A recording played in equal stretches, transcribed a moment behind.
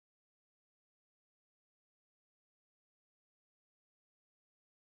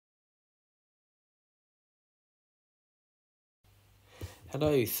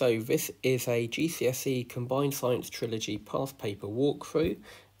Hello, so this is a GCSE Combined Science Trilogy past paper walkthrough.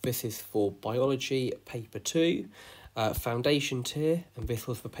 This is for Biology Paper 2, Foundation Tier, and this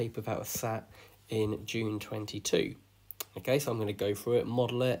was the paper that was sat in June 22. Okay, so I'm going to go through it,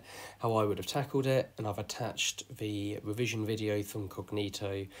 model it, how I would have tackled it, and I've attached the revision videos from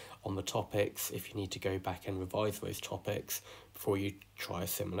Cognito on the topics if you need to go back and revise those topics before you try a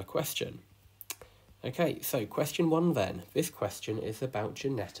similar question. Okay, so question 1 then. This question is about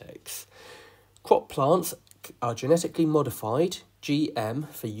genetics. Crop plants are genetically modified, GM,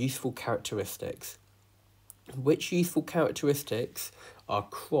 for useful characteristics. Which useful characteristics are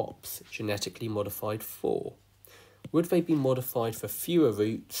crops genetically modified for? Would they be modified for fewer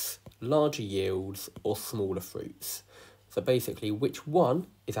roots, larger yields, or smaller fruits? So basically, which one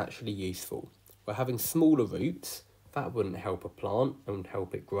is actually useful? We're having smaller roots. That wouldn't help a plant and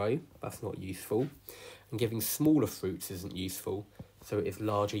help it grow. That's not useful. And giving smaller fruits isn't useful, so it is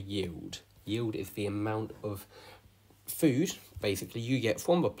larger yield. Yield is the amount of food, basically, you get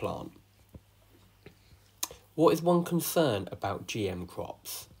from a plant. What is one concern about GM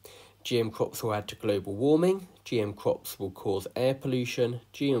crops? GM crops will add to global warming, GM crops will cause air pollution,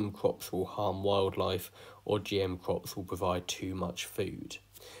 GM crops will harm wildlife, or GM crops will provide too much food.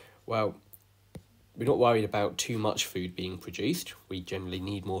 Well, we're not worried about too much food being produced. We generally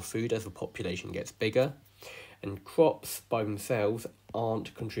need more food as the population gets bigger. And crops by themselves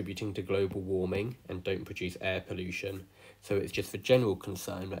aren't contributing to global warming and don't produce air pollution. So it's just the general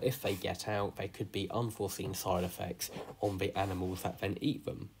concern that if they get out, there could be unforeseen side effects on the animals that then eat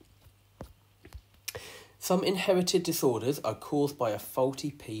them. Some inherited disorders are caused by a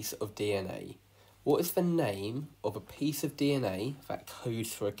faulty piece of DNA. What is the name of a piece of DNA that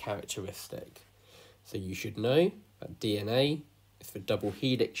codes for a characteristic? So you should know that DNA is the double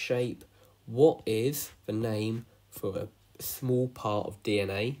helix shape. What is the name for a small part of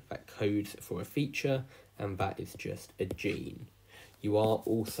DNA that codes for a feature, and that is just a gene? You are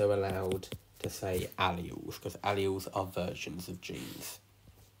also allowed to say alleles, because alleles are versions of genes.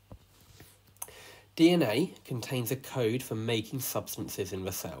 DNA contains a code for making substances in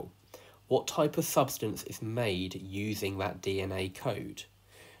the cell. What type of substance is made using that DNA code?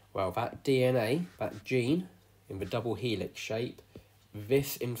 Well, that DNA, that gene, in the double helix shape,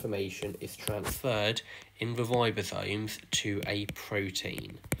 this information is transferred in the ribosomes to a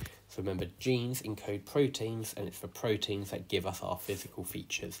protein. So remember, genes encode proteins, and it's the proteins that give us our physical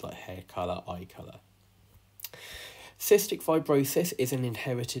features like hair colour, eye colour. Cystic fibrosis is an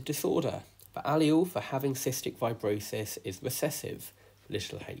inherited disorder. The allele for having cystic fibrosis is recessive,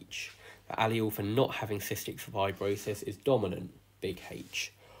 little h. The allele for not having cystic fibrosis is dominant, big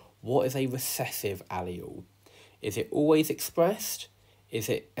H. What is a recessive allele? Is it always expressed? Is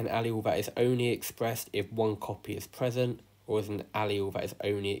it an allele that is only expressed if one copy is present? Or is it an allele that is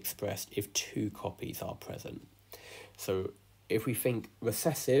only expressed if two copies are present? So if we think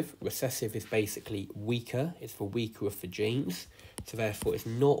recessive is basically weaker. It's the weaker of the genes. So therefore it's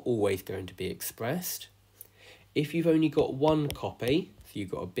not always going to be expressed. If you've only got one copy, so you've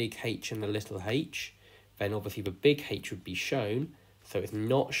got a big H and a little h, then obviously the big H would be shown. So it's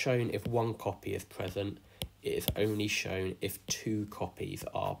not shown if one copy is present. It is only shown if two copies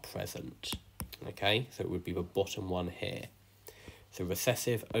are present. Okay, so it would be the bottom one here. So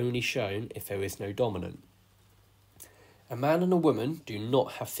recessive only shown if there is no dominant. A man and a woman do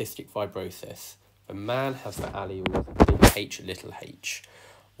not have cystic fibrosis. The man has the alleles big H, little h.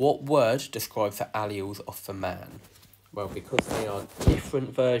 What word describes the alleles of the man? Well, because they are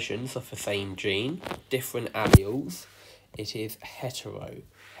different versions of the same gene, different alleles, it is hetero.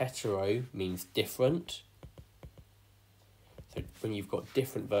 Hetero means different. So when you've got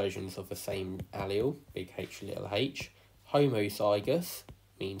different versions of the same allele, big H, little h. Homozygous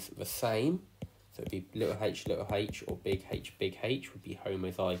means the same. So it'd be little h, or big H would be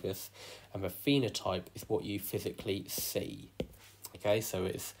homozygous. And the phenotype is what you physically see. Okay, so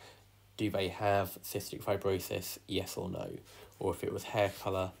it's, do they have cystic fibrosis, yes or no? Or if it was hair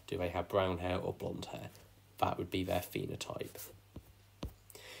colour, do they have brown hair or blonde hair? That would be their phenotype.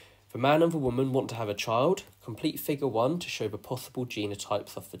 The man and the woman want to have a child. Complete figure 1 to show the possible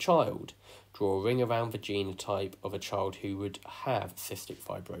genotypes of the child. Draw a ring around the genotype of a child who would have cystic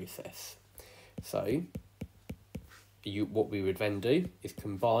fibrosis. So, what we would then do is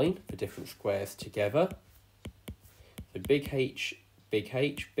combine the different squares together. So big H, big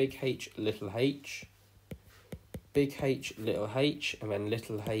H, big H, little h, big H, little h, and then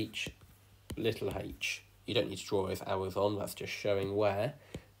little h, little h. You don't need to draw those arrows on, that's just showing where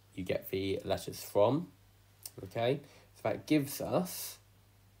you get the letters from. Okay, so that gives us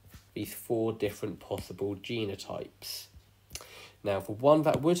these 4 different possible genotypes. Now, for one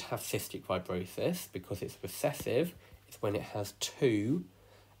that would have cystic fibrosis, because it's recessive, it's when it has two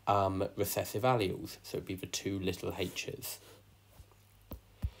recessive alleles, so it'd be the two little h's.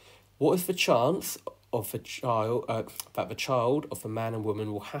 What is the chance of the child that the child of the man and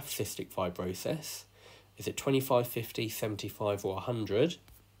woman will have cystic fibrosis? Is it 25, 50, 75 or 100?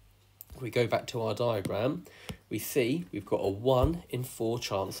 We go back to our diagram, we see we've got a 1 in 4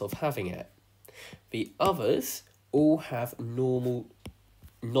 chance of having it. The others all have normal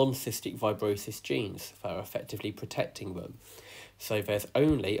non-cystic fibrosis genes that are effectively protecting them. So there's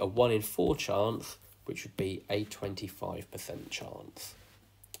only a 1 in 4 chance, which would be a 25% chance.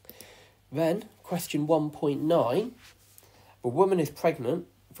 Then, question 1.9, the woman is pregnant.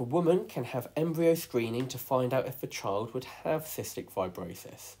 The woman can have embryo screening to find out if the child would have cystic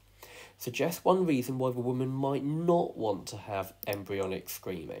fibrosis. Suggest one reason why the woman might not want to have embryonic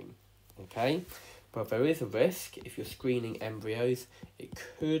screening. Okay, but there is a risk if you're screening embryos, it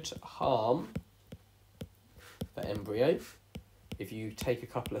could harm the embryo. If you take a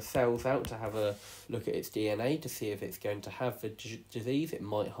couple of cells out to have a look at its DNA to see if it's going to have the disease, it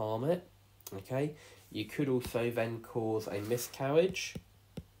might harm it. Okay, you could also then cause a miscarriage.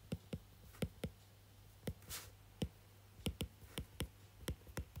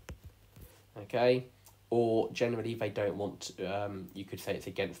 Okay, or generally they don't want to, you could say it's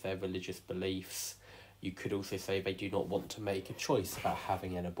against their religious beliefs. You could also say they do not want to make a choice about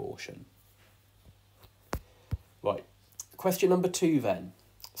having an abortion. Right, question number 2 then.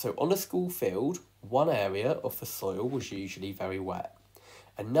 So on a school field, one area of the soil was usually very wet.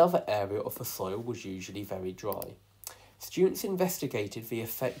 Another area of the soil was usually very dry. Students investigated the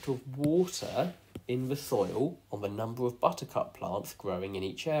effect of water in the soil on the number of buttercup plants growing in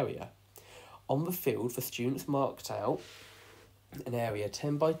each area. On the field, the students marked out an area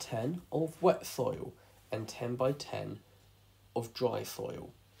 10 by 10 of wet soil and 10 by 10 of dry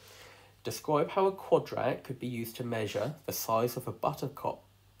soil. Describe how a quadrat could be used to measure the size of a buttercup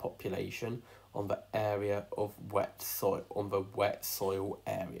population on the area of wet soil, on the wet soil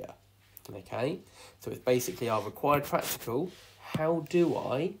area. Okay, so it's basically our required practical. How do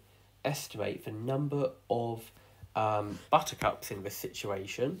I estimate the number of buttercups in this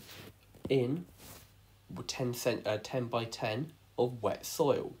situation in 10 by 10 of wet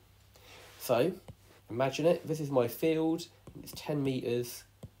soil? So imagine it, this is my field, and it's 10 metres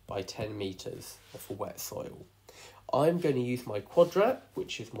by 10 metres of wet soil. I'm going to use my quadrat,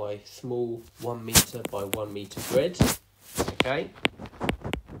 which is my small 1 metre by 1 metre grid. Okay,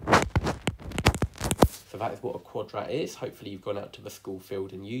 so that is what a quadrat is. Hopefully you've gone out to the school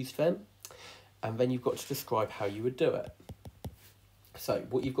field and used them. And then you've got to describe how you would do it. So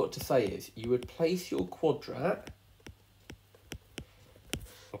what you've got to say is you would place your quadrat,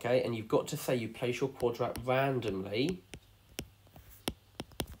 okay, and you've got to say you place your quadrat randomly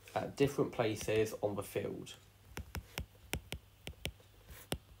at different places on the field.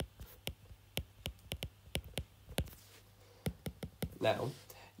 Now,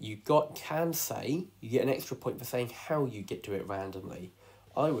 you can say, you get an extra point for saying how you get to it randomly.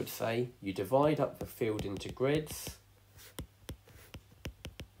 I would say you divide up the field into grids.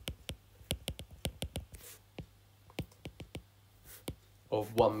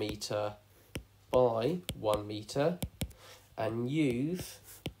 Of 1 metre by 1 metre and use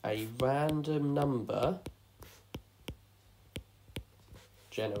a random number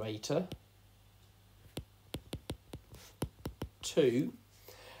generator to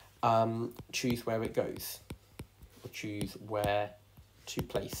choose where it goes, or choose where to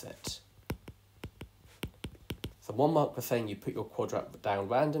place it. So 1 mark for saying you put your quadrat down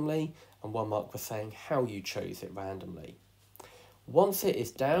randomly, and 1 mark for saying how you chose it randomly. Once it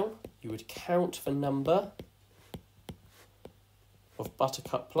is down, you would count the number of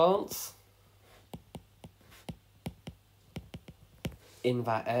buttercup plants in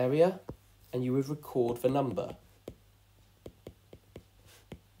that area, and you would record the number.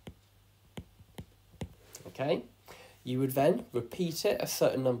 Okay, you would then repeat it a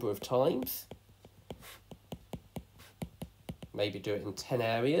certain number of times, maybe do it in 10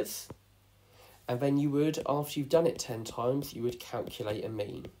 areas, and then you would, after you've done it 10 times, you would calculate a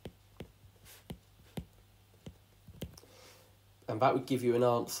mean. And that would give you an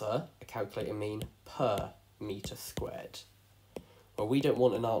answer, calculate a mean per metre squared. Well, we don't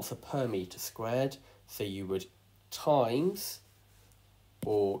want an answer per metre squared, so you would times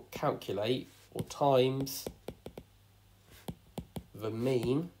or calculate or times the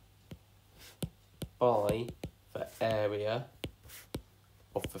mean by the area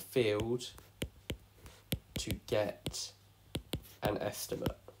of the field to get an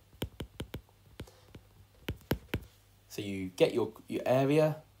estimate. So you get your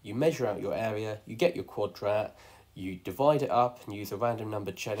area, you measure out your area, you get your quadrat, you divide it up and use a random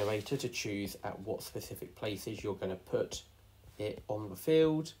number generator to choose at what specific places you're going to put it on the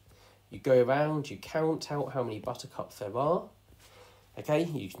field. You go around, you count out how many buttercups there are. Okay,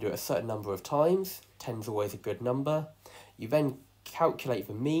 you can do it a certain number of times. 10's always a good number. You then calculate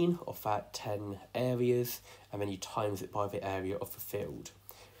the mean of that 10 areas, and then you times it by the area of the field.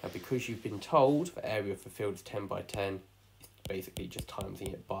 Now, because you've been told the area of the field is 10 by 10, it's basically just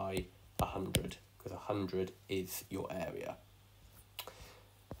timesing it by 100, because 100 is your area.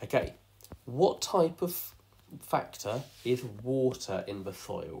 Okay, what type of factor is water in the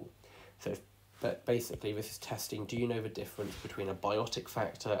soil? So but basically this is testing, do you know the difference between a biotic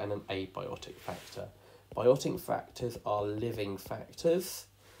factor and an abiotic factor? Biotic factors are living factors,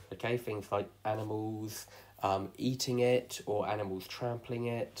 okay, things like animals eating it or animals trampling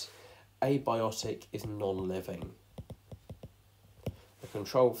it. Abiotic is non-living. The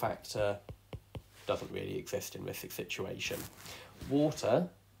control factor doesn't really exist in this situation. Water,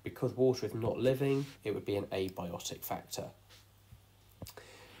 because water is not living, it would be an abiotic factor.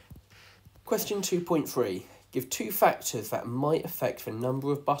 Question 2.3. Give two factors that might affect the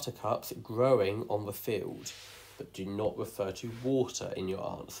number of buttercups growing on the field, but do not refer to water in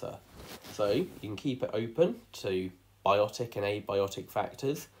your answer. So you can keep it open to biotic and abiotic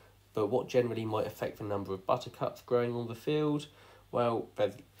factors, but what generally might affect the number of buttercups growing on the field? Well,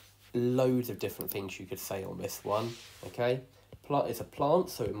 there's loads of different things you could say on this one, okay? Plant is a plant,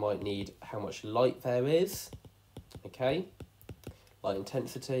 so it might need how much light there is, okay? Light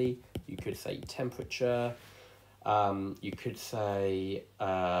intensity, you could say temperature, you could say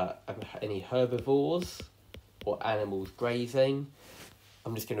any herbivores or animals grazing.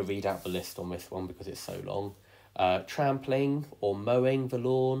 I'm just going to read out the list on this one because it's so long. Trampling or mowing the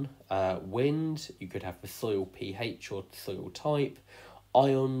lawn, wind, you could have the soil pH or soil type,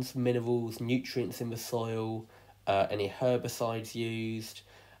 ions, minerals, nutrients in the soil, any herbicides used,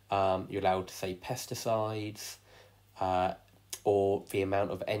 you're allowed to say pesticides, or the amount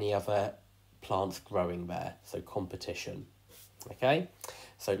of any other plants growing there, so competition. Okay,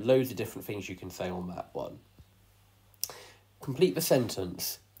 so loads of different things you can say on that one. Complete the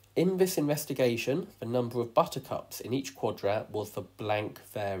sentence. In this investigation, the number of buttercups in each quadrat was the blank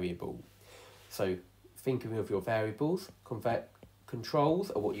variable. So thinking of your variables,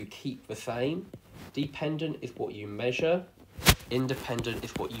 controls are what you keep the same, dependent is what you measure, independent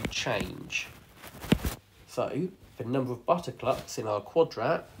is what you change. So the number of buttercups in our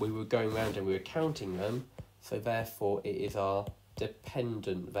quadrat, we were going around and we were counting them, so therefore it is our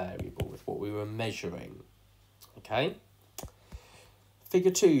dependent variable, is what we were measuring. Okay?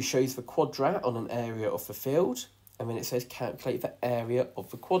 Figure 2 shows the quadrat on an area of the field, and then it says calculate the area of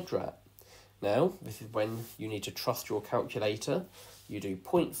the quadrat. Now, this is when you need to trust your calculator. You do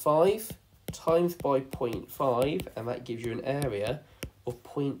 0.5 times by 0.5, and that gives you an area of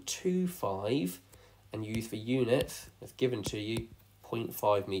 0.25, and use the units that's given to you,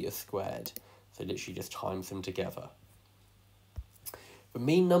 0.5 meters squared. So literally just times them together. The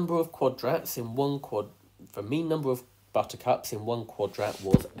mean number of quadrats in the mean number of buttercups in one quadrat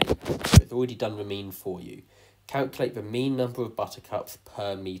was 8. So it's already done the mean for you. Calculate the mean number of buttercups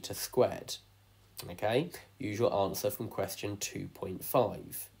per meter squared. Okay, use your answer from question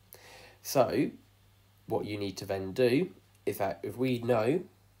 2.5. So what you need to then do is that if we know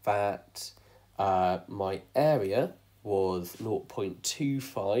that my area was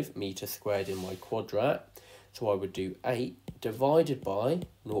 0.25 meters squared in my quadrat, so I would do 8 divided by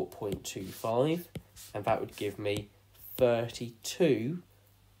 0.25, and that would give me 32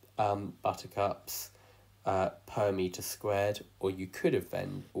 buttercups per meter squared, or you could have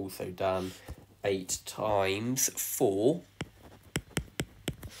then also done 8 times 4,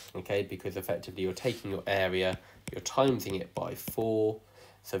 okay, because effectively you're taking your area, you're timesing it by 4,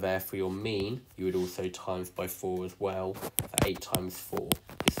 so therefore your mean you would also times by 4 as well. So 8 times 4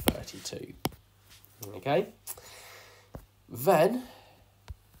 is 32. Okay. Then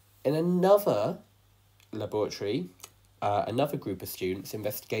in another laboratory, another group of students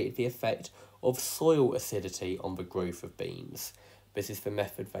investigated the effect of soil acidity on the growth of beans. This is the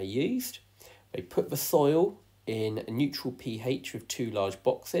method they used. They put the soil in a neutral pH with 2 large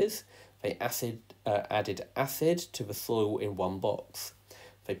boxes. They added acid to the soil in one box.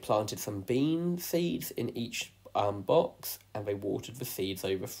 They planted some bean seeds in each box, and they watered the seeds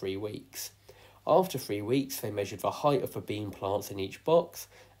over 3 weeks. After 3 weeks, they measured the height of the bean plants in each box,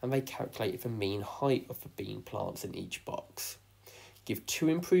 and they calculated the mean height of the bean plants in each box. Give 2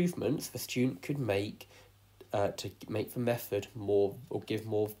 improvements the student could make to make the method more, or give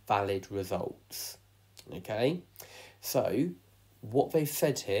more valid results. Okay, So what they've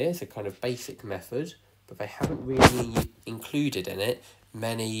said here is a kind of basic method, but they haven't really included in it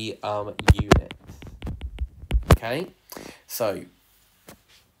many units. Okay, so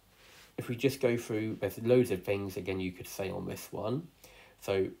if we just go through, there's loads of things again you could say on this one.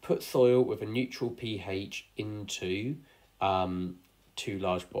 So put soil with a neutral pH into 2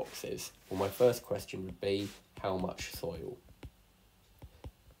 large boxes. Well, my first question would be, how much soil?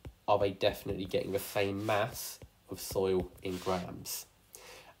 Are they definitely getting the same mass of soil in grams?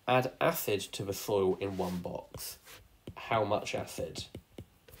 Add acid to the soil in 1 box. How much acid?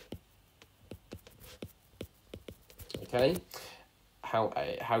 Okay,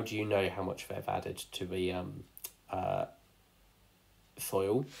 how do you know how much they've added to the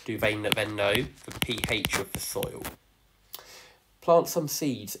soil? Do they then know the pH of the soil? Plant some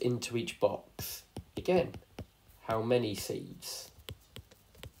seeds into each box. Again, how many seeds?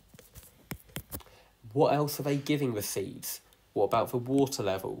 What else are they giving the seeds? What about the water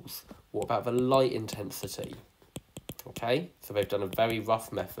levels? What about the light intensity? Okay, so they've done a very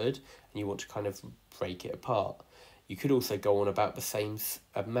rough method and you want to kind of break it apart. You could also go on about the same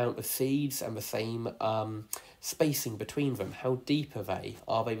amount of seeds and the same spacing between them. How deep are they?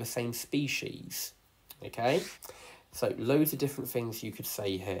 Are they the same species? Okay, so loads of different things you could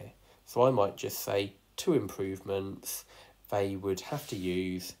say here. So I might just say 2 improvements. They would have to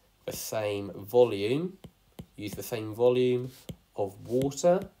use the same volume, of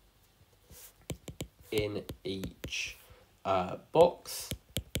water in each box.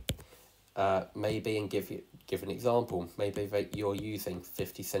 Maybe, and give an example, maybe you're using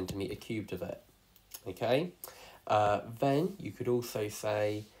 50 centimetre cubed of it. Okay, then you could also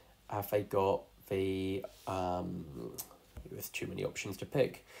say, have they got the, there's too many options to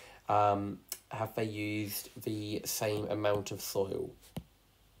pick, have they used the same amount of soil?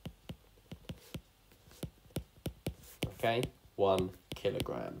 Okay, 1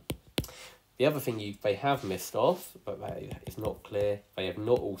 kilogram. The other thing they have missed off, but that is not clear, they have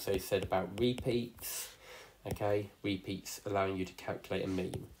not also said about repeats. Okay, repeats allowing you to calculate a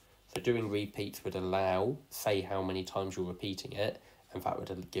mean. So doing repeats would allow, say how many times you're repeating it, and that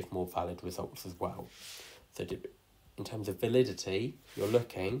would give more valid results as well. So in terms of validity, you're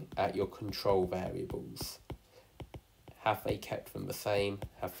looking at your control variables. Have they kept them the same?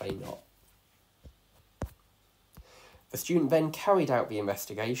 Have they not? The student then carried out the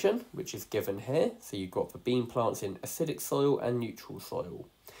investigation, which is given here. So you've got the bean plants in acidic soil and neutral soil.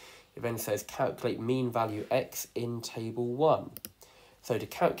 It then says calculate mean value x in table 1. So to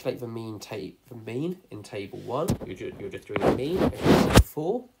calculate the mean in table 1, you're just doing a mean as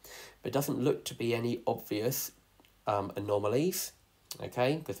before, but it doesn't look to be any obvious anomalies,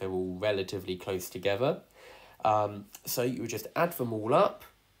 okay, because they're all relatively close together. So you would just add them all up,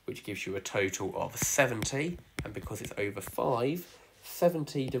 which gives you a total of 70, and because it's over 5,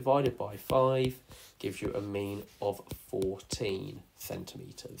 70 divided by 5 gives you a mean of 14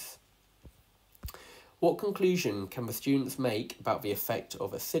 centimetres. What conclusion can the students make about the effect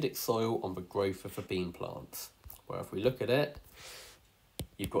of acidic soil on the growth of the bean plants? Well, if we look at it,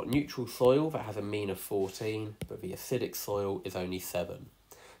 you've got neutral soil that has a mean of 14, but the acidic soil is only 7.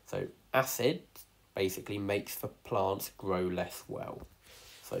 So acid basically makes the plants grow less well.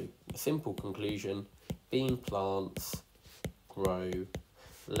 So a simple conclusion, bean plants grow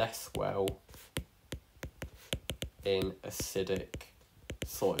less well in acidic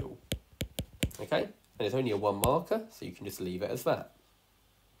soil. Okay, and it's only a 1 marker, so you can just leave it as that.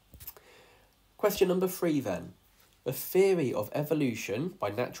 Question number 3 then. The theory of evolution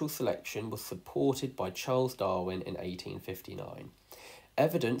by natural selection was supported by Charles Darwin in 1859.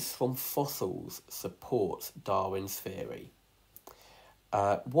 Evidence from fossils supports Darwin's theory.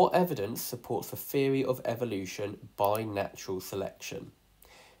 What evidence supports the theory of evolution by natural selection?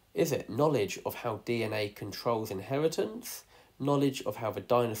 Is it knowledge of how DNA controls inheritance, knowledge of how the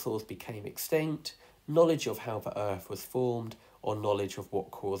dinosaurs became extinct, knowledge of how the Earth was formed, or knowledge of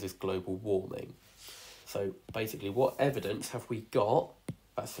what causes global warming? So basically, what evidence have we got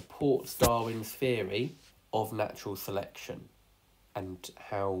that supports Darwin's theory of natural selection and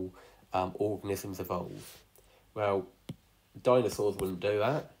how organisms evolve? Well, dinosaurs wouldn't do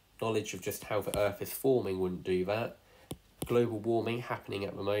that. Knowledge of just how the Earth is forming wouldn't do that. Global warming happening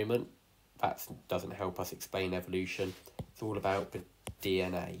at the moment, that doesn't help us explain evolution. It's all about the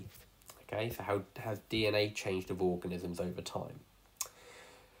DNA. Okay, so how has DNA changed of organisms over time?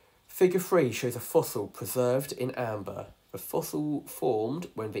 Figure 3 shows a fossil preserved in amber. The fossil formed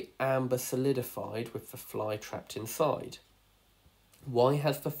when the amber solidified with the fly trapped inside. Why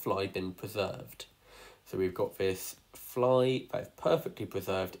has the fly been preserved? So we've got this fly that is perfectly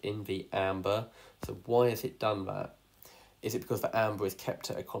preserved in the amber. So why has it done that? Is it because the amber is kept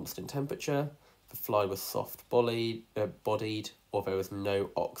at a constant temperature, the fly was soft bodied, or there was no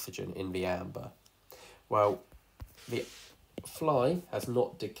oxygen in the amber? Well, the fly has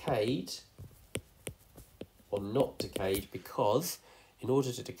not decayed because in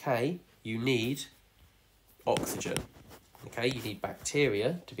order to decay, you need oxygen. Okay, you need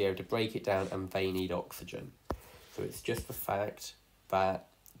bacteria to be able to break it down, and they need oxygen. So it's just the fact that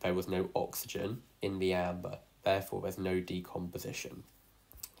there was no oxygen in the amber, therefore there's no decomposition.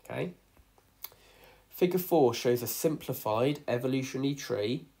 Okay. Figure 4 shows a simplified evolutionary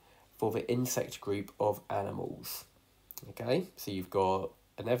tree for the insect group of animals. Okay, so you've got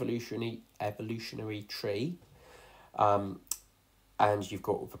an evolutionary tree, and you've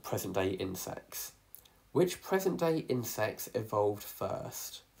got the present day insects. Which present day insects evolved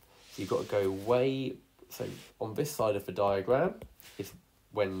first? So you've got to go way, so on this side of the diagram is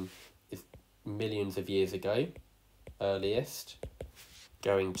when it's millions of years ago, earliest,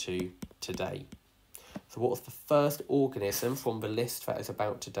 going to today. So what was the first organism from the list that is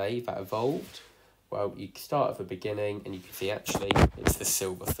about today that evolved? Well, you start at the beginning and you can see actually it's the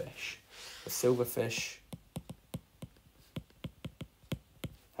silverfish. The silverfish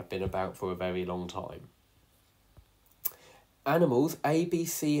have been about for a very long time. Animals A, B,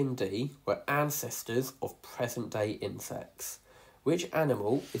 C and D were ancestors of present-day insects. Which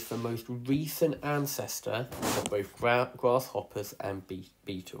animal is the most recent ancestor of both grasshoppers and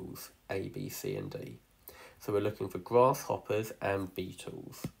beetles? A, B, C and D. So we're looking for grasshoppers and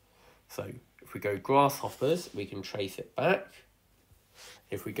beetles. So if we go grasshoppers, we can trace it back.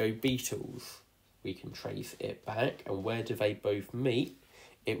 If we go beetles, we can trace it back. And where do they both meet?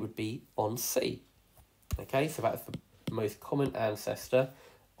 It would be on C. Okay, so that's the most common ancestor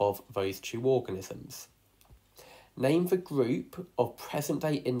of those two organisms. Name the group of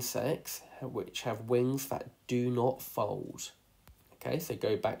present-day insects which have wings that do not fold. Okay, so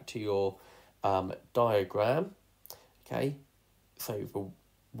go back to your diagram. Okay, so the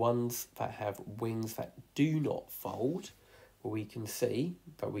ones that have wings that do not fold, well, we can see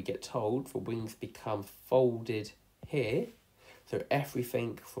that we get told the wings become folded here. So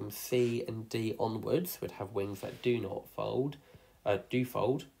everything from C and D onwards would have wings that do not fold, do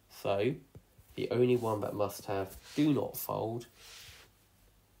fold. So the only one that must have do not fold,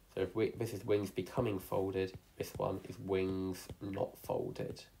 so if this is wings becoming folded, this one is wings not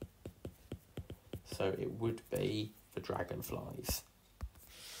folded. So it would be the dragonflies.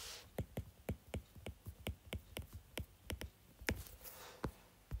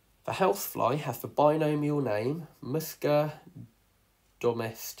 The housefly has the binomial name Musca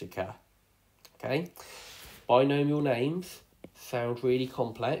domestica. Okay, binomial names sound really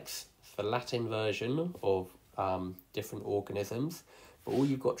complex. It's the Latin version of different organisms, but all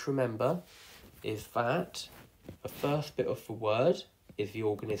you've got to remember is that the first bit of the word is the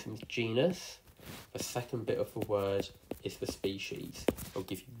organism's genus, the second bit of the word is the species. I'll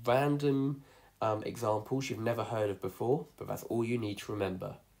give you random examples you've never heard of before, but that's all you need to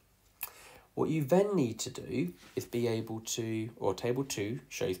remember. What you then need to do is be able to, or table 2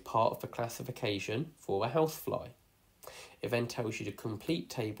 shows part of the classification for a housefly. It then tells you to complete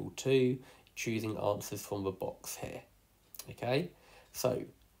table 2, choosing answers from the box here. Okay, so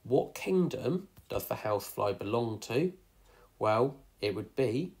what kingdom does the housefly belong to? Well, it would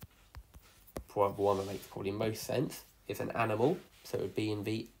be, the one that makes probably most sense, is an animal, so it would be in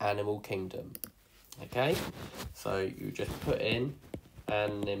the animal kingdom. Okay, so you just put in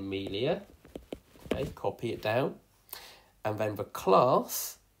Animalia. Okay, copy it down, and then the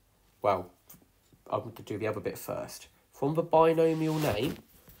class, well, I'm going to do the other bit first. From the binomial name,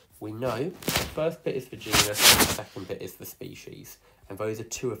 we know the first bit is the genus and the second bit is the species, and those are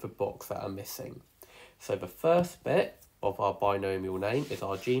 2 of the box that are missing. So the first bit of our binomial name is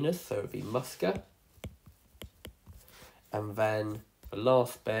our genus, so it would be Musca, and then the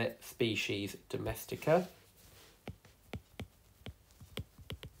last bit, species Domestica.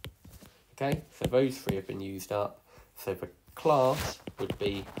 Okay, so those 3 have been used up. So the class would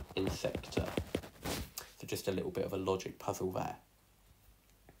be Insecta. So just a little bit of a logic puzzle there.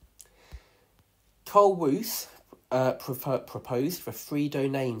 Carl Woese proposed the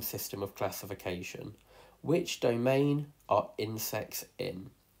 3-domain system of classification. Which domain are insects in?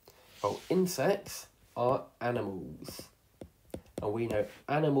 Well, insects are animals. And we know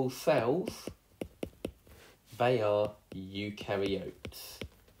animal cells, they are eukaryotes.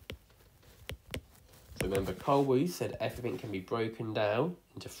 Remember, Carl Woese said everything can be broken down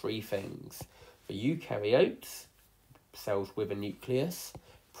into 3 things. The eukaryotes, cells with a nucleus,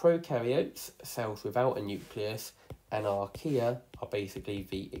 prokaryotes, cells without a nucleus, and archaea are basically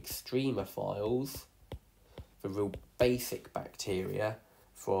the extremophiles, the real basic bacteria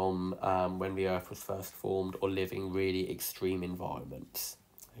from when the Earth was first formed or living really extreme environments.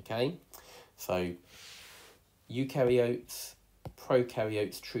 Okay, so eukaryotes,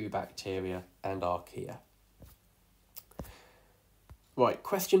 prokaryotes, true bacteria, and archaea. Right,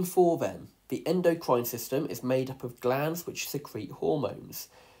 question 4 then. The endocrine system is made up of glands which secrete hormones.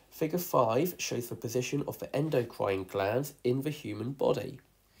 Figure 5 shows the position of the endocrine glands in the human body.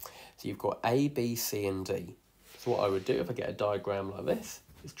 So you've got A, B, C and D. So what I would do if I get a diagram like this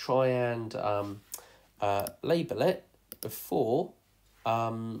is try and label it before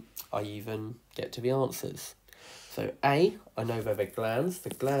I even get to the answers. So A, I know they're the glands. The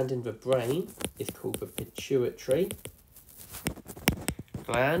gland in the brain is called the pituitary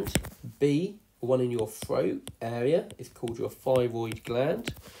gland. B, the one in your throat area is called your thyroid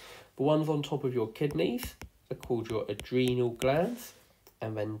gland. The ones on top of your kidneys are called your adrenal glands.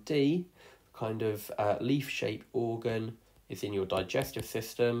 And then D, kind of leaf-shaped organ, is in your digestive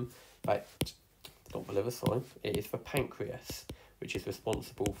system. But not the liver, sorry. It is the pancreas, which is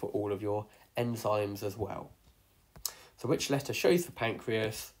responsible for all of your enzymes as well. So which letter shows the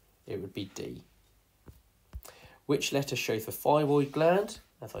pancreas? It would be D. Which letter shows the thyroid gland?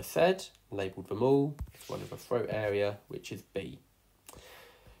 As I said, labelled them all. It's one of the throat area, which is B.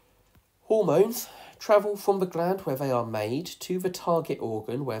 Hormones travel from the gland where they are made to the target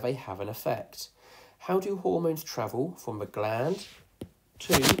organ where they have an effect. How do hormones travel from the gland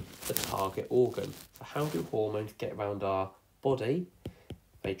to the target organ? So how do hormones get around our body?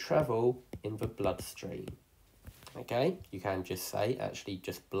 They travel in the bloodstream. Okay, you can just say actually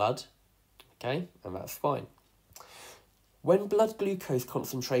just blood. Okay, and that's fine. When blood glucose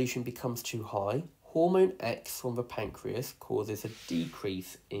concentration becomes too high, hormone X from the pancreas causes a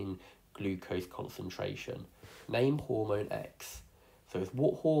decrease in glucose concentration. Name hormone X. So it's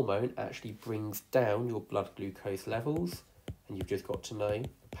what hormone actually brings down your blood glucose levels, and you've just got to know the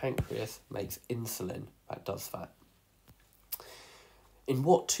pancreas makes insulin that does that. In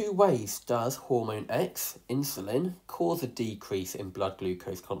what 2 ways does hormone X, insulin, cause a decrease in blood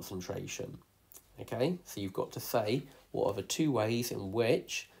glucose concentration? Okay, so you've got to say what are the 2 ways in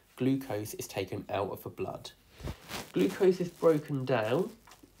which glucose is taken out of the blood. Glucose is broken down,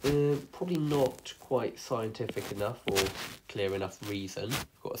 probably not quite scientific enough or clear enough reason.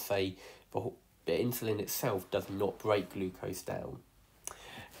 You've got to say the insulin itself does not break glucose down.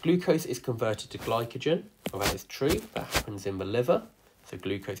 Glucose is converted to glycogen. Well, that is true. That happens in the liver. So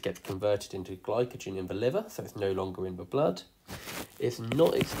glucose gets converted into glycogen in the liver, so it's no longer in the blood. It's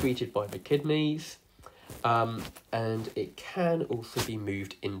not excreted by the kidneys, and it can also be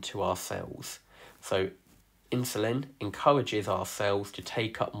moved into our cells. So insulin encourages our cells to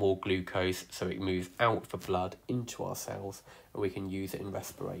take up more glucose, so it moves out of the blood into our cells, and we can use it in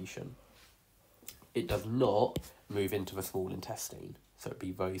respiration. It does not move into the small intestine, so it'd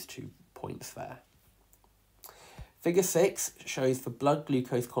be those 2 points there. Figure 6 shows the blood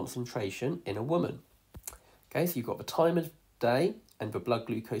glucose concentration in a woman. Okay, so you've got the time of day and the blood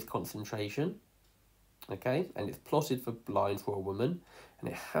glucose concentration. Okay, and it's plotted for blind for a woman, and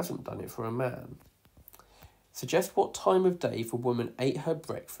it hasn't done it for a man. Suggest what time of day the woman ate her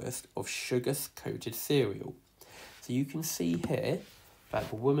breakfast of sugar-coated cereal. So you can see here that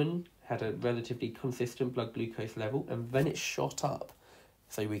the woman had a relatively consistent blood glucose level, and then it shot up.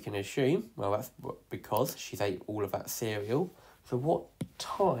 So we can assume, well, that's because she's ate all of that cereal. So what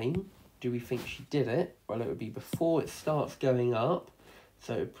time do we think she did it? Well, it would be before it starts going up.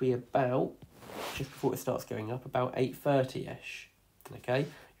 So it would be about, just before it starts going up, about 8:30ish. Okay,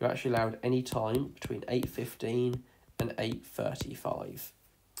 you're actually allowed any time between 8:15 and 8:35.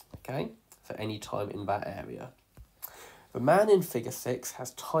 Okay, so any time in that area. The man in figure 6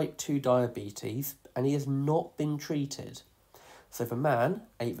 has type 2 diabetes and he has not been treated. So the man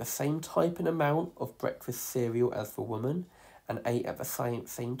ate the same type and amount of breakfast cereal as the woman and ate at the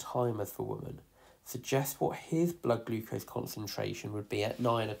same time as the woman. Suggest what his blood glucose concentration would be at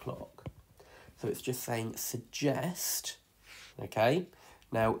 9 o'clock. So it's just saying suggest, okay?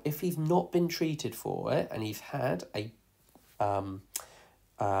 Now, if he's not been treated for it and he's had a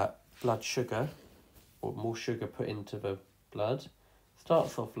blood sugar or more sugar put into the blood,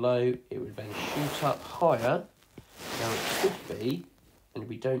 starts off low, it would then shoot up higher. Now it could be, and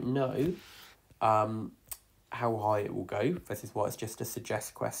we don't know how high it will go. This is why it's just a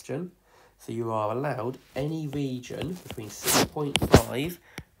suggest question. So you are allowed any region between 6.5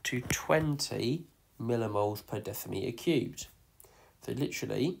 to 20 millimoles per decimetre cubed. So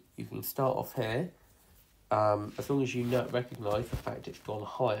literally, you can start off here, as long as you recognise the fact it's gone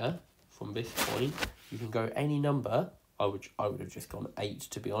higher from this point, you can go any number I would have just gone 8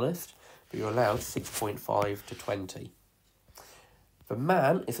 to be honest, but you're allowed 6.5 to 20. The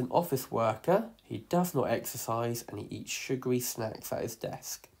man is an office worker. He does not exercise and he eats sugary snacks at his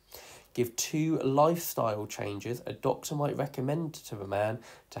desk. Give 2 lifestyle changes a doctor might recommend to the man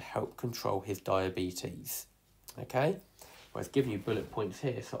to help control his diabetes. Okay? Well, it's giving you bullet points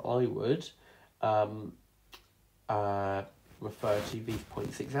here, so I would refer to these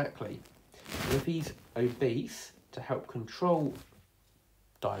points exactly. So if he's obese, to help control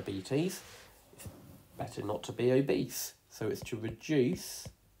diabetes, it's better not to be obese. So it's to reduce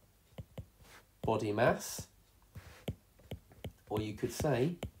body mass, or you could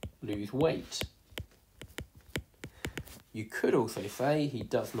say lose weight. You could also say he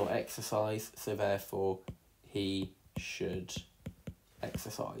does not exercise, so therefore he should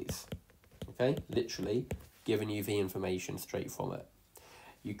exercise. Okay, literally giving you the information straight from it.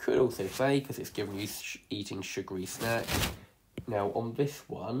 You could also say, because it's giving you eating sugary snacks. Now on this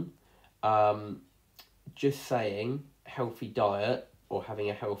one, just saying healthy diet or having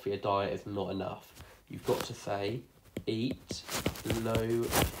a healthier diet is not enough. You've got to say eat low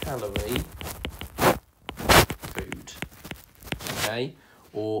calorie food, okay,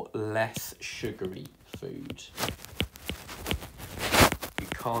 or less sugary food. You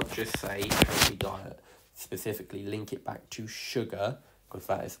can't just say healthy diet, specifically link it back to sugar, because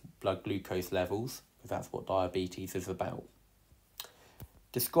that is blood glucose levels, because that's what diabetes is about.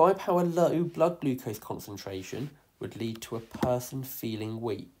 Describe how a low blood glucose concentration would lead to a person feeling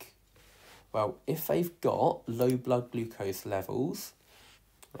weak. Well, if they've got low blood glucose levels,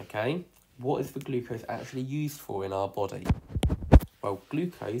 okay, what is the glucose actually used for in our body? Well,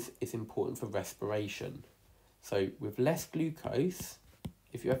 glucose is important for respiration. So with less glucose,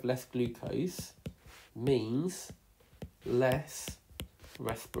 if you have less glucose, means less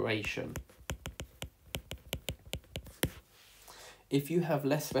respiration. If you have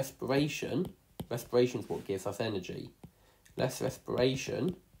less respiration, respiration is what gives us energy. Less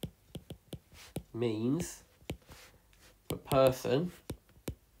respiration means the person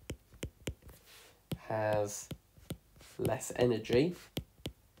has less energy,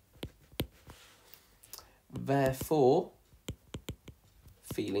 therefore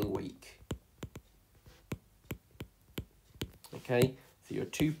feeling weak. Okay, so your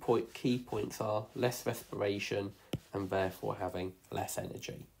 2 key points are less respiration and therefore having less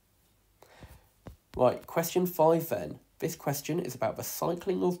energy. Right, question 5 then. This question is about the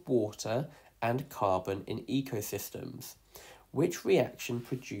cycling of water and carbon in ecosystems. Which reaction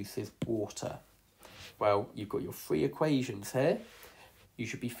produces water? Well, you've got your 3 equations here. You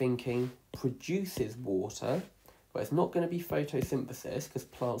should be thinking produces water, but it's not going to be photosynthesis because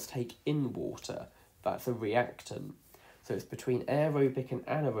plants take in water. That's a reactant. So it's between aerobic and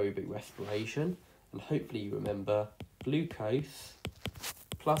anaerobic respiration, and hopefully you remember glucose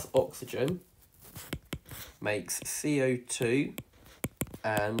plus oxygen makes CO2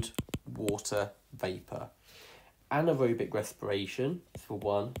 and water vapour. Anaerobic respiration is the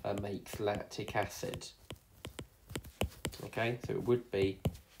one that makes lactic acid. Okay, so it would be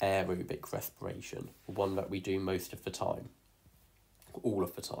aerobic respiration, the one that we do most of the time, all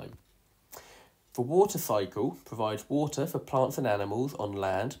of the time. The water cycle provides water for plants and animals on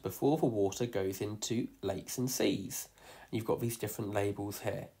land before the water goes into lakes and seas. You've got these different labels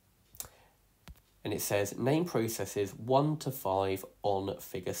here. And it says name processes 1 to 5 on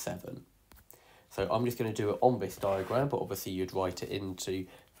figure 7. So I'm just going to do it on this diagram, but obviously you'd write it into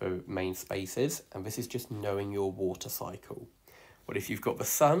the main spaces. And this is just knowing your water cycle. Well, if you've got the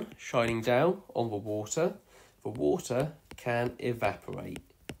sun shining down on the water can evaporate.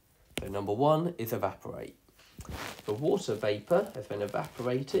 So number 1 is evaporate. The water vapour has been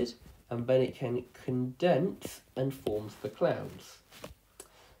evaporated and then it can condense and forms the clouds.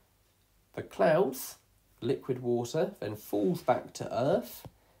 The clouds, liquid water, then falls back to Earth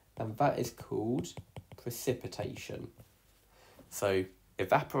and that is called precipitation. So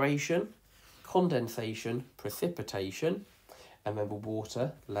evaporation, condensation, precipitation, and then the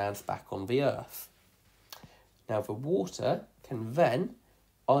water lands back on the Earth. Now the water can then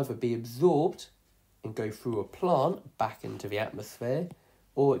either be absorbed and go through a plant back into the atmosphere,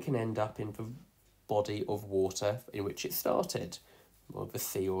 or it can end up in the body of water in which it started, or the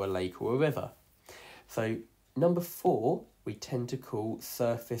sea or a lake or a river. So number 4 we tend to call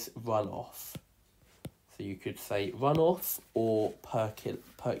surface runoff. So you could say runoff or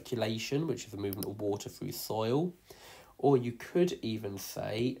percolation, which is the movement of water through soil, or you could even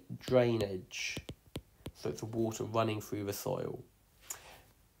say drainage. So it's the water running through the soil.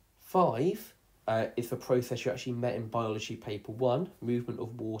 5 is the process you actually met in biology paper 1, movement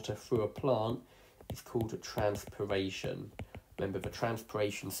of water through a plant, is called transpiration. Remember the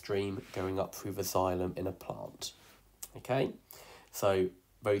transpiration stream going up through the xylem in a plant. Okay, so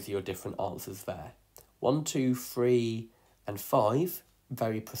those are your different answers there. 1, 2, 3, and 5,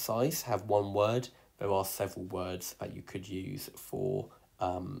 very precise, have one word. There are several words that you could use for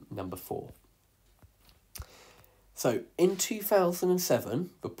number 4. So in 2007,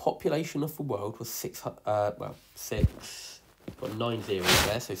 the population of the world was 9 zeros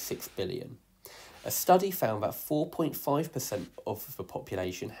there, so 6 billion. A study found that 4.5% of the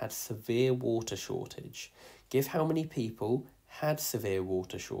population had severe water shortage. Give how many people had severe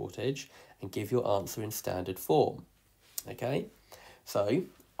water shortage and give your answer in standard form. Okay, so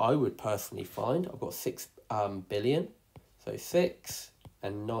I would personally find I've got 6 billion, so 6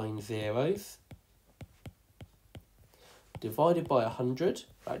 and 9 zeros. Divided by 100,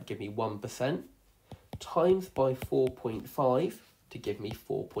 that would give me 1%, times by 4.5 to give me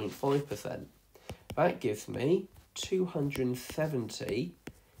 4.5%. That gives me 270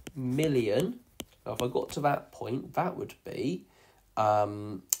 million. Now, if I got to that point, that would be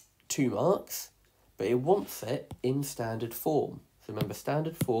 2 marks, but it wants it in standard form. So remember,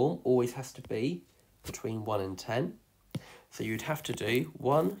 standard form always has to be between 1 and 10. So you'd have to do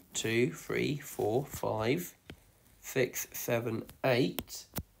 1, 2, 3, 4, 5, 6, 7, 8.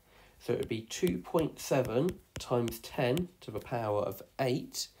 So it would be 2.7 times 10 to the power of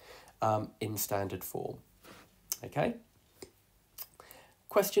 8 in standard form. Okay.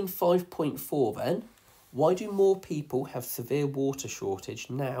 Question 5.4 then. Why do more people have severe water shortage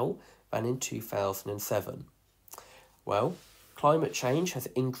now than in 2007? Well, climate change has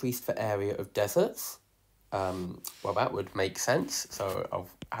increased the area of deserts. Well, that would make sense. So I'll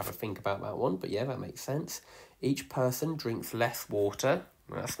have a think about that one. But yeah, that makes sense. Each person drinks less water.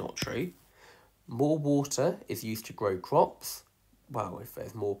 That's not true. More water is used to grow crops. Well, if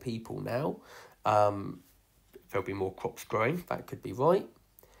there's more people now, there'll be more crops growing. That could be right.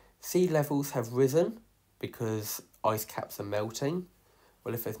 Sea levels have risen because ice caps are melting.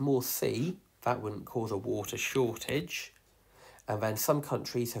 Well, if there's more sea, that wouldn't cause a water shortage. And then some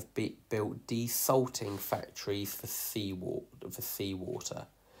countries have built desalting factories for seawater.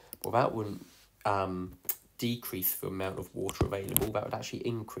 Well, that wouldn't decrease the amount of water available, that would actually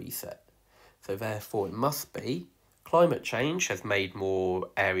increase it. So therefore it must be climate change has made more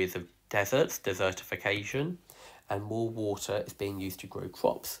areas of deserts, desertification, and more water is being used to grow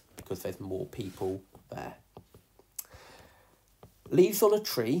crops because there's more people there. Leaves on a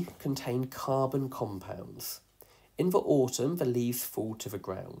tree contain carbon compounds. In the autumn, the leaves fall to the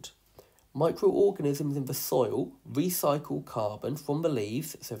ground. Microorganisms in the soil recycle carbon from the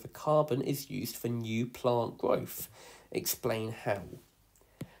leaves, so the carbon is used for new plant growth. Explain how.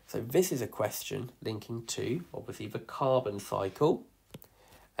 So this is a question linking to, obviously, the carbon cycle.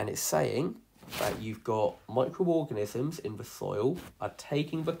 And it's saying that you've got microorganisms in the soil are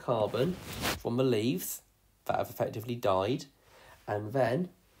taking the carbon from the leaves that have effectively died, and then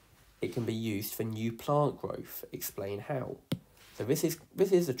it can be used for new plant growth. Explain how. So this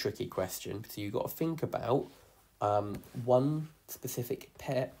is a tricky question. So you've got to think about one specific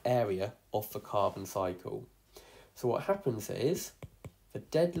area of the carbon cycle. So what happens is the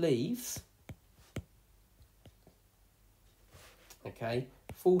dead leaves, okay,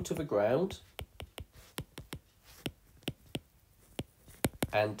 fall to the ground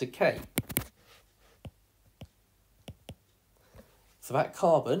and decay. So that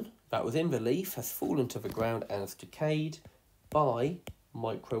carbon that was in the leaf has fallen to the ground and has decayed by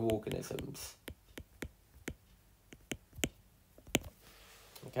microorganisms.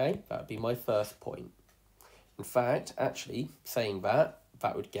 Okay, that would be my first point. In fact, actually, saying that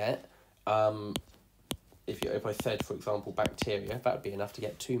would get, if I said, for example, bacteria, that would be enough to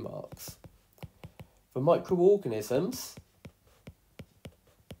get 2 marks. For microorganisms,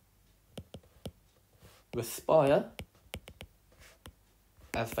 respire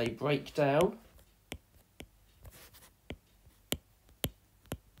as they break down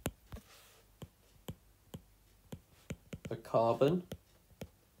the carbon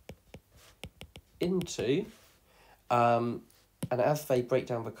into, and as they break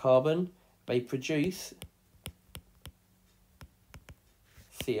down the carbon, they produce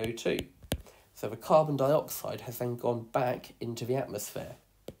CO2. So the carbon dioxide has then gone back into the atmosphere.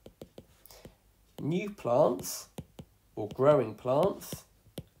 New plants, or growing plants,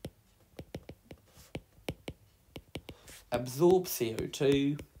 absorb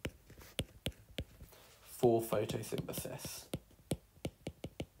CO2 for photosynthesis,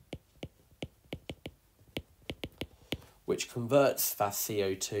 which converts that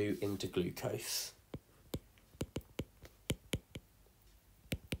CO2 into glucose.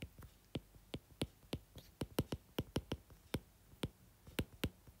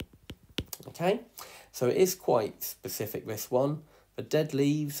 Okay, so it is quite specific, this one. The dead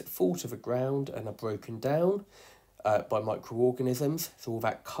leaves fall to the ground and are broken down by microorganisms. So all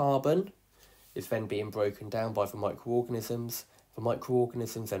that carbon is then being broken down by the microorganisms. The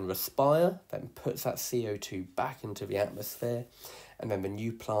microorganisms then respire, then puts that CO2 back into the atmosphere, and then the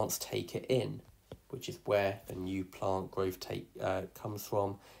new plants take it in, which is where the new plant growth comes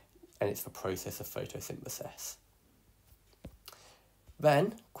from, and it's the process of photosynthesis.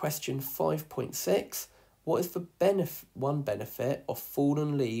 Then, question 5.6, what is the one benefit of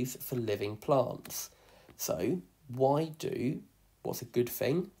fallen leaves for living plants? So, what's a good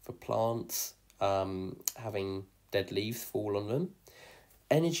thing for plants having dead leaves fall on them?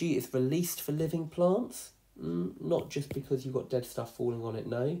 Energy is released for living plants, not just because you've got dead stuff falling on it,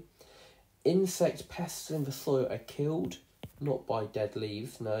 no. Insect pests in the soil are killed, not by dead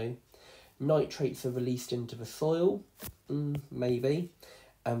leaves, no. Nitrates are released into the soil, maybe.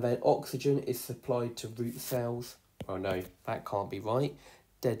 And then oxygen is supplied to root cells. Oh no, that can't be right.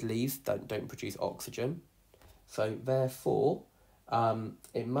 Dead leaves don't produce oxygen. So therefore,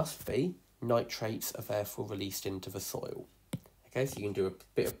 it must be nitrates are therefore released into the soil. Okay, so you can do a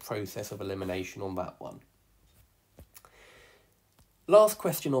bit of process of elimination on that one. Last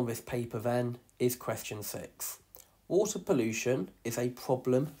question on this paper then is question 6. Water pollution is a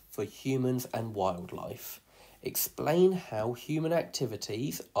problem for humans and wildlife. Explain how human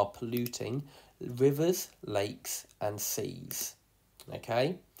activities are polluting rivers, lakes and seas.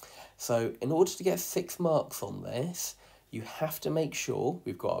 Okay, so in order to get 6 marks on this, you have to make sure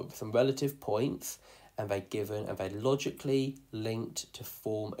we've got some relative points and they're logically linked to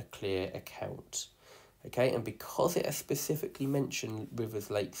form a clear account. Okay, and because it has specifically mentioned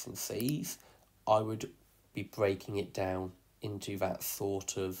rivers, lakes and seas, I would be breaking it down into that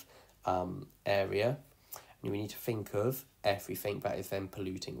sort of area. And we need to think of everything that is then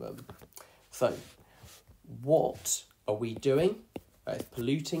polluting them. So, what are we doing that is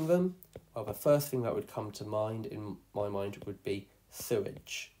polluting them? Well, the first thing that would come to mind, in my mind, would be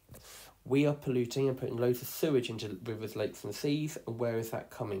sewage. We are polluting and putting loads of sewage into rivers, lakes and seas, and where is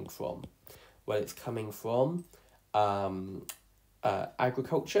that coming from? Well, it's coming from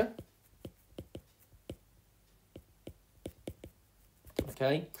agriculture.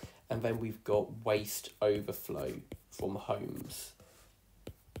 Okay, and then we've got waste overflow from homes.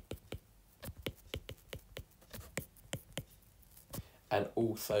 And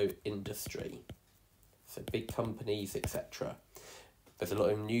also industry, so big companies, etc. There's a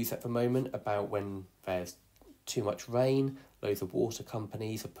lot of news at the moment about when there's too much rain, loads of water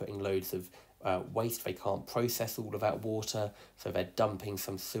companies are putting loads of waste. They can't process all of that water, so they're dumping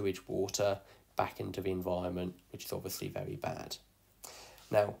some sewage water back into the environment, which is obviously very bad.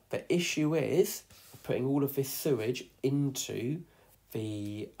 Now, the issue is putting all of this sewage into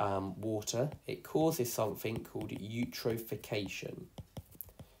the water. It causes something called eutrophication.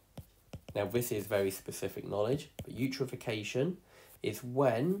 Now, this is very specific knowledge, but eutrophication is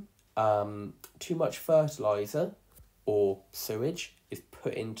when too much fertiliser or sewage is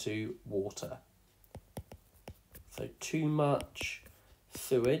put into water. So too much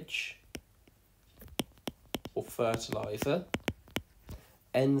sewage or fertiliser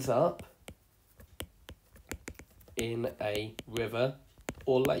ends up in a river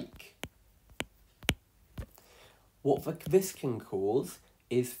or lake. What this can cause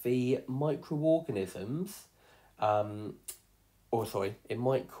is the microorganisms, it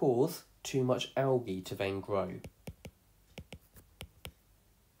might cause too much algae to then grow.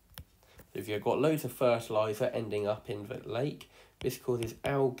 So if you've got loads of fertiliser ending up in the lake, this causes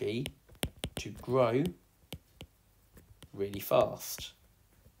algae to grow really fast.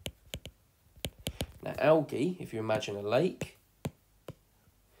 Now algae, if you imagine a lake,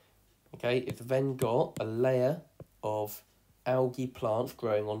 okay, it's then got a layer of algae plants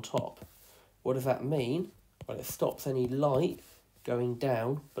growing on top. What does that mean? Well, it stops any light going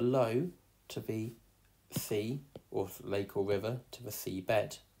down below to the sea, or lake or river, to the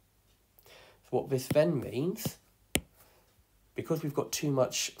seabed. So what this then means, because we've got too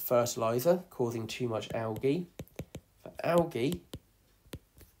much fertiliser causing too much algae, the algae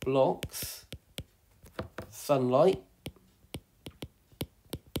blocks sunlight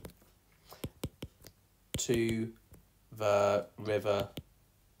to the river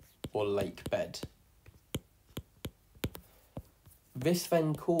or lake bed. This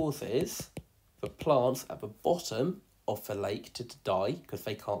then causes the plants at the bottom of the lake to die because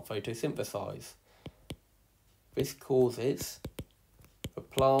they can't photosynthesize. This causes the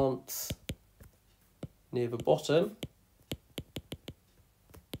plants near the bottom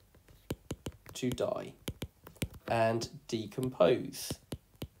to die and decompose.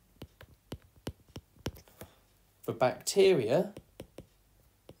 for bacteria,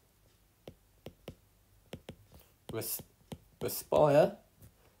 respire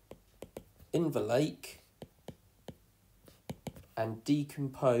in the lake and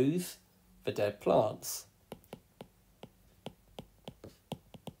decompose the dead plants.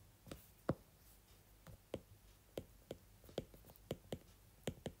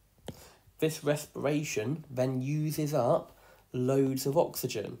 This respiration then uses up loads of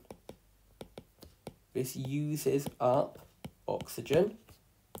oxygen. This uses up oxygen,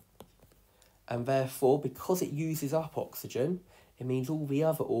 and therefore, because it uses up oxygen, it means all the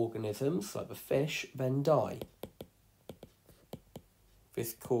other organisms, like the fish, then die.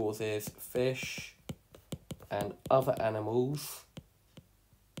 This causes fish and other animals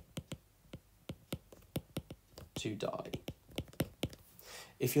to die.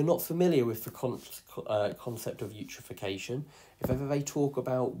 If you're not familiar with the concept of eutrophication, if ever they talk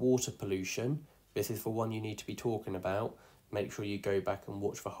about water pollution, this is the one you need to be talking about. Make sure you go back and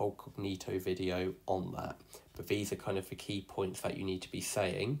watch the whole Cognito video on that. But these are kind of the key points that you need to be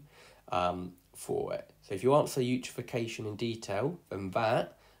saying for it. So if you answer eutrophication in detail, then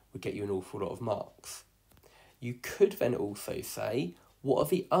that would get you an awful lot of marks. You could then also say, what are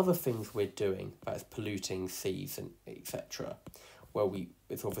the other things we're doing that's polluting seas and etc.? Well,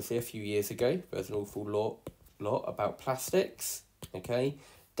 it's obviously a few years ago, there's an awful lot about plastics, okay,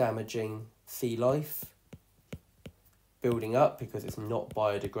 damaging sea life, building up because it's not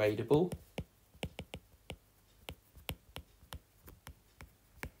biodegradable.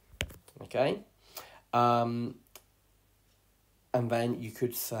 Okay, and then you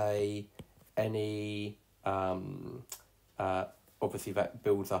could say any, obviously that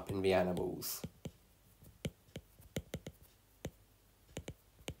builds up in the animals.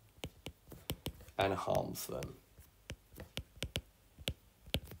 And harms them.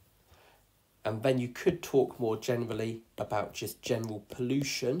 And then you could talk more generally about just general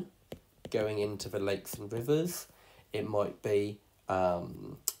pollution going into the lakes and rivers. It might be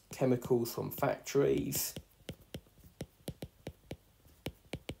chemicals from factories.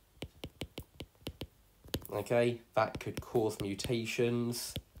 Okay, that could cause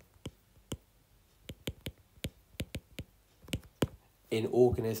mutations in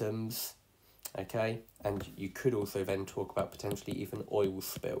organisms. Okay, and you could also then talk about potentially even oil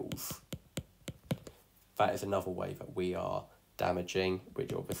spills. That is another way that we are damaging,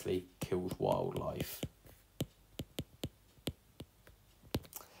 which obviously kills wildlife.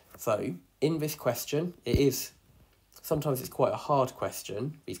 So, in this question, sometimes it's quite a hard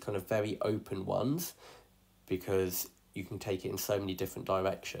question, these kind of very open ones, because you can take it in so many different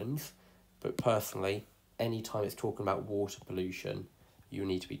directions. But personally, anytime it's talking about water pollution, you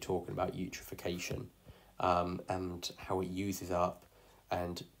need to be talking about eutrophication and how it uses up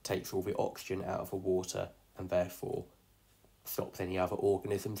and takes all the oxygen out of the water and therefore stops any other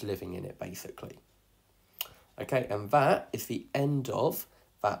organisms living in it, basically. Okay, and that is the end of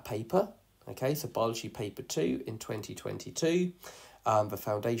that paper. Okay, so biology paper 2 in 2022, the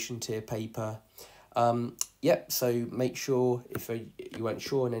foundation tier paper. Yep, so make sure if you weren't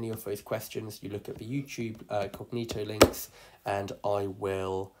sure on any of those questions, you look at the YouTube Cognito links, and I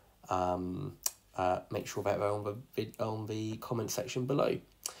will make sure that they're on the comment section below.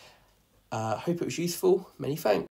 Hope it was useful. Many thanks.